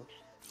working.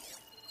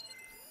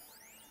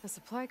 A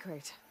supply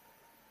crate.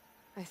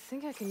 I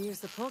think I can use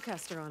the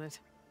pullcaster on it.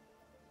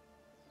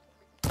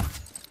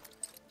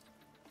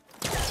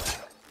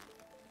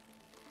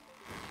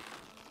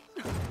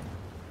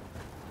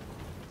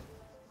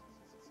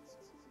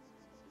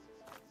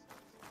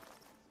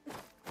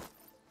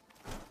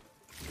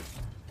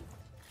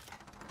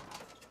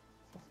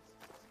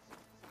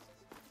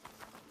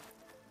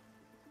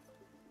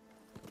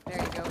 There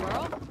you go,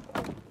 Varl.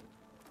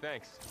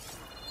 Thanks.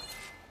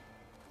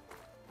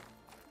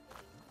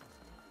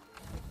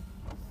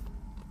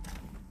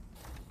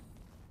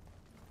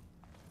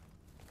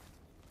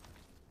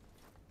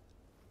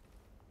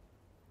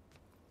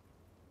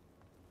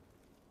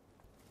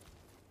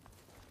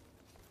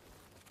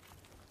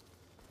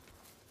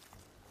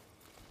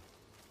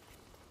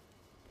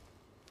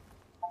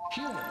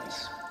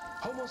 Humans,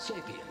 Homo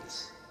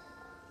sapiens,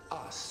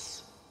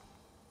 us.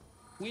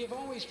 We have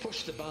always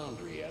pushed the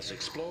boundary as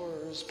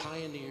explorers,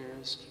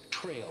 pioneers,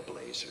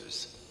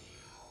 trailblazers.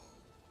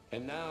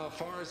 And now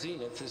Far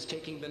Zenith is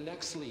taking the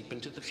next leap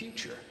into the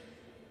future.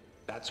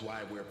 That's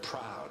why we're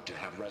proud to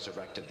have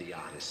resurrected the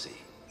Odyssey.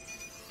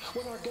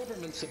 When our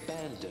government's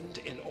abandoned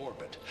in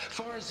orbit,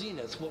 Far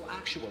Zenith will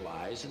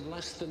actualize in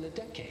less than a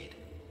decade.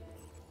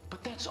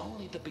 But that's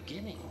only the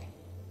beginning.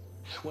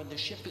 When the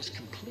ship is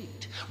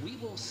complete, we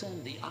will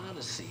send the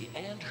Odyssey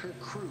and her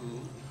crew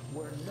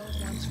where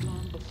no one's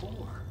gone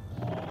before.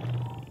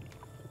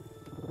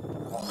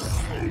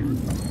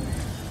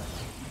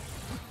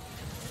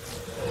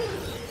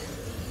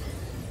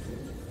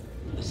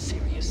 The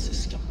Sirius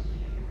system.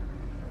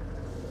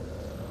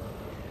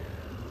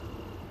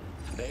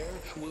 There,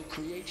 we'll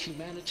create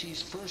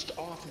humanity's first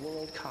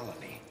off-world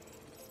colony.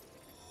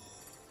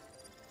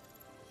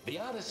 The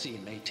Odyssey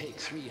may take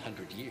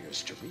 300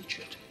 years to reach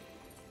it.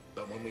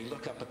 But when we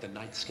look up at the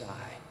night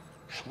sky,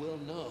 we'll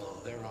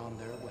know they're on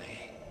their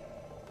way.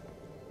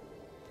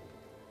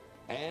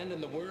 And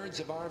in the words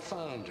of our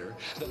founder,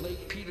 the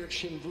late Peter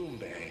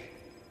Chimvumbe,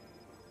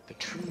 the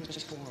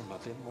truest form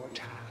of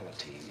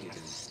immortality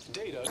is...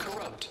 Data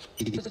corrupt.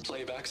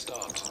 Playback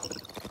stopped.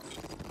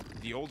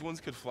 The old ones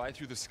could fly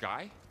through the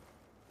sky?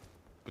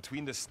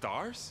 Between the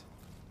stars?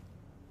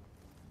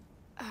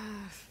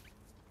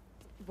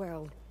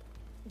 Well,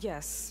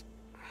 yes.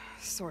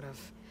 Sort of.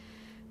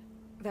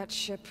 That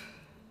ship,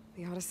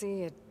 the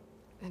Odyssey, it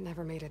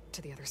never made it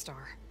to the other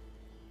star.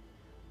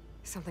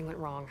 Something went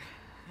wrong,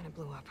 and it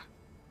blew up.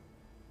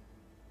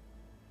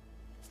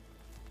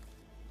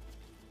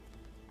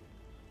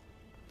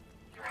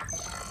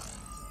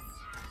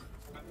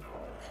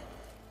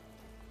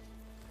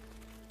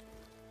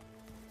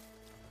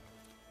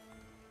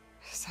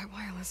 Is that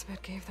why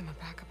Elizabeth gave them a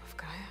backup of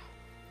Gaia?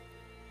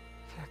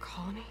 For their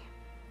colony?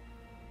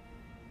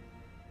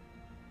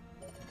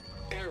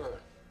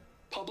 Error.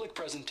 Public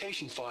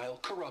presentation file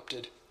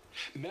corrupted.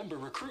 Member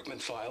recruitment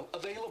file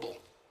available.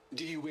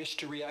 Do you wish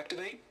to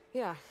reactivate?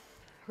 Yeah.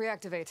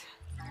 Reactivate.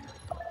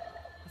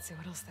 Let's see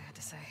what else they had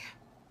to say.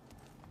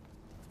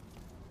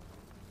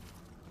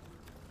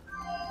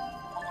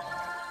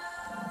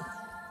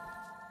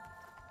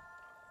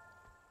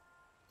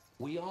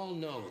 We all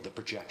know the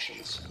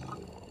projections.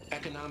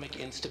 Economic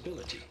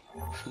instability,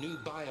 new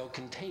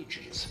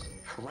biocontagions,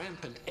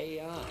 rampant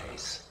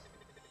AIs.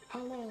 How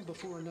long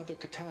before another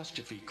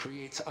catastrophe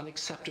creates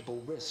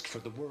unacceptable risk for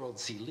the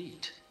world's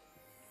elite?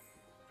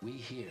 We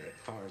here at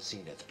Far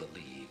Zenith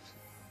believe,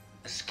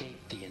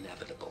 escape the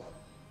inevitable.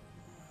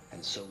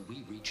 And so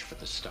we reach for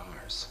the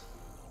stars.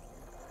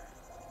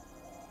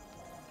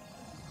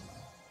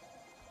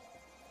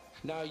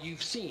 Now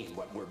you've seen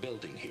what we're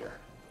building here.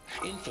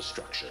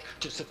 Infrastructure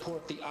to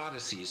support the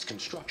Odyssey's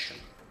construction.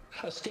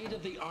 A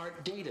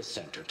state-of-the-art data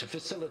center to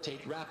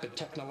facilitate rapid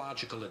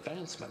technological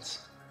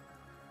advancements.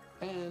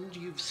 And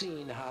you've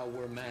seen how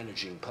we're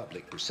managing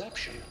public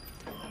perception.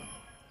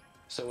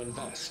 So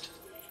invest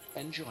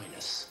and join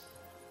us.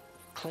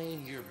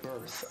 Claim your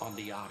berth on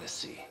the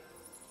Odyssey.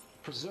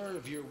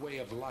 Preserve your way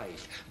of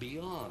life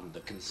beyond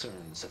the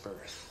concerns of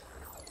Earth.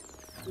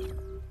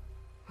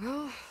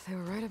 Well, they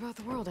were right about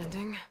the world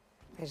ending.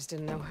 They just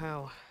didn't know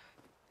how.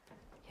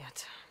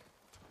 Yet.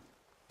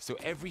 So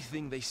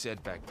everything they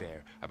said back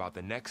there about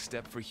the next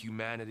step for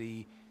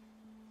humanity,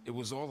 it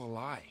was all a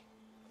lie.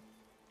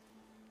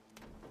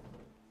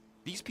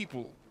 These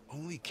people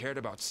only cared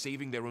about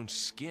saving their own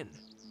skin.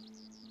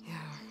 Yeah,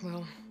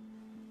 well,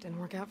 didn't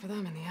work out for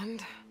them in the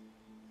end.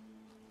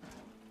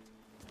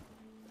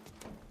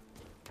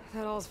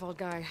 That Oswald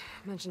guy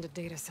mentioned a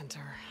data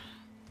center.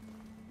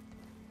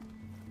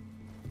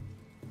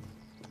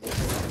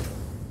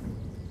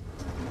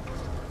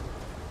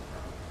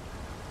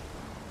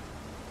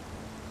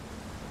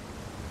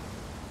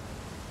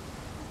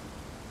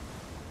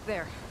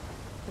 There.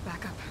 The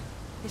backup.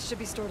 It should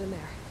be stored in there.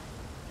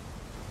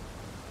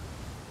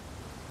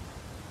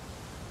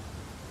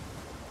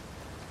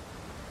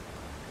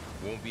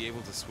 Won't be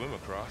able to swim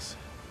across.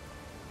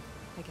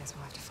 I guess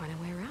we'll have to find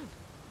a way around.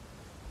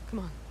 Come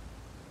on.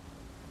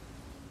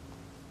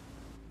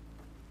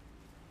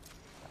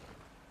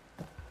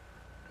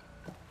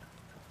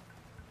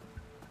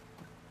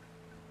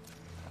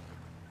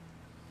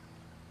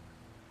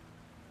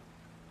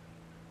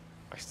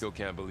 I still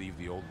can't believe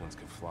the old ones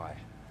could fly.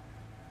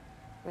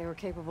 They were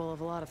capable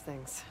of a lot of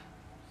things.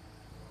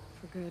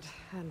 For good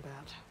and bad.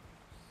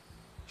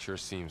 Sure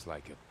seems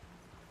like it.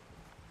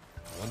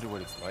 I wonder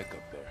what it's like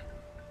up there,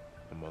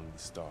 among the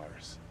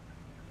stars.